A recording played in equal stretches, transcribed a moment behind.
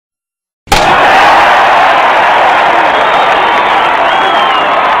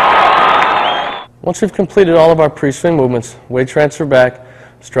Once we've completed all of our pre-swing movements, weight transfer back,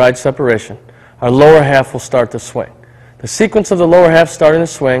 stride separation, our lower half will start to swing. The sequence of the lower half starting to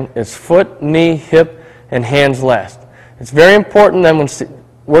swing is foot, knee, hip, and hands last. It's very important then when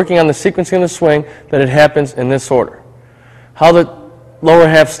working on the sequencing of the swing that it happens in this order. How the lower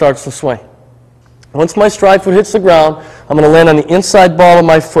half starts to swing. Once my stride foot hits the ground, I'm going to land on the inside ball of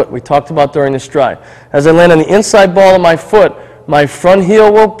my foot. We talked about during the stride. As I land on the inside ball of my foot, my front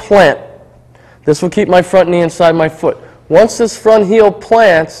heel will plant. This will keep my front knee inside my foot. Once this front heel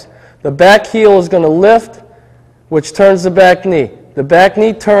plants, the back heel is going to lift, which turns the back knee. The back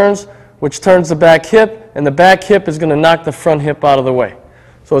knee turns, which turns the back hip, and the back hip is going to knock the front hip out of the way.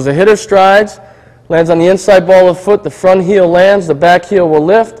 So as the hitter strides, lands on the inside ball of the foot, the front heel lands, the back heel will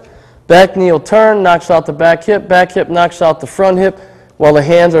lift, back knee will turn, knocks out the back hip knocks out the front hip, while the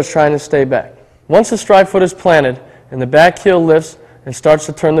hands are trying to stay back. Once the stride foot is planted and the back heel lifts and starts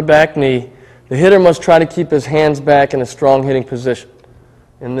to turn the back knee, the hitter must try to keep his hands back in a strong hitting position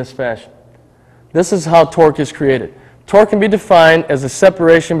in this fashion. This is how torque is created. Torque can be defined as the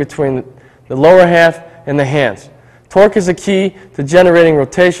separation between the lower half and the hands. Torque is a key to generating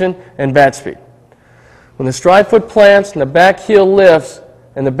rotation and bat speed. When the stride foot plants and the back heel lifts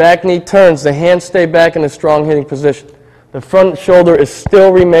and the back knee turns, the hands stay back in a strong hitting position. The front shoulder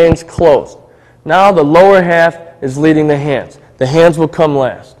still remains closed. Now the lower half is leading the hands. The hands will come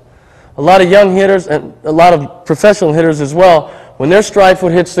last. A lot of young hitters and a lot of professional hitters as well, when their stride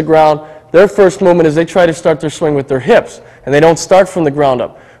foot hits the ground, their first movement is they try to start their swing with their hips, and they don't start from the ground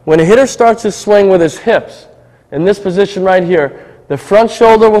up. When a hitter starts his swing with his hips, in this position right here, the front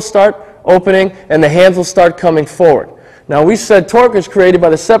shoulder will start opening and the hands will start coming forward. Now we said torque is created by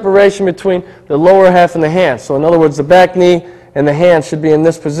the separation between the lower half and the hands. So in other words, the back knee and the hands should be in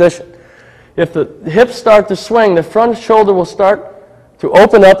this position. If the hips start to swing, the front shoulder will start to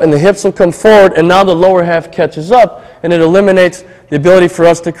open up and the hips will come forward, and now the lower half catches up and it eliminates the ability for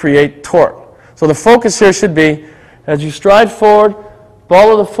us to create torque. So the focus here should be, as you stride forward,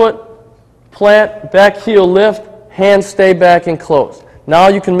 ball of the foot, plant, back heel lift, hands stay back and closed. Now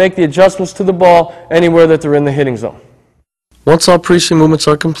you can make the adjustments to the ball anywhere that they're in the hitting zone. Once all pre-swing movements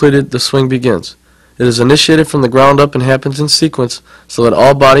are completed, the swing begins. It is initiated from the ground up and happens in sequence so that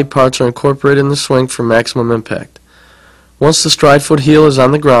all body parts are incorporated in the swing for maximum impact. Once the stride foot heel is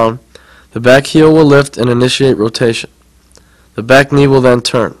on the ground, the back heel will lift and initiate rotation. The back knee will then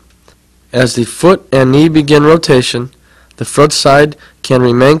turn. As the foot and knee begin rotation, the front side can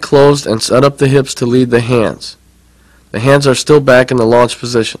remain closed and set up the hips to lead the hands. The hands are still back in the launch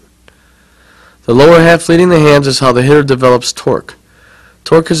position. The lower half leading the hands is how the hitter develops torque.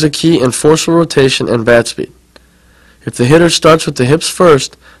 Torque is a key in forceful rotation and bat speed. If the hitter starts with the hips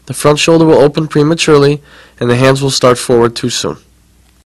first, the front shoulder will open prematurely and the hands will start forward too soon.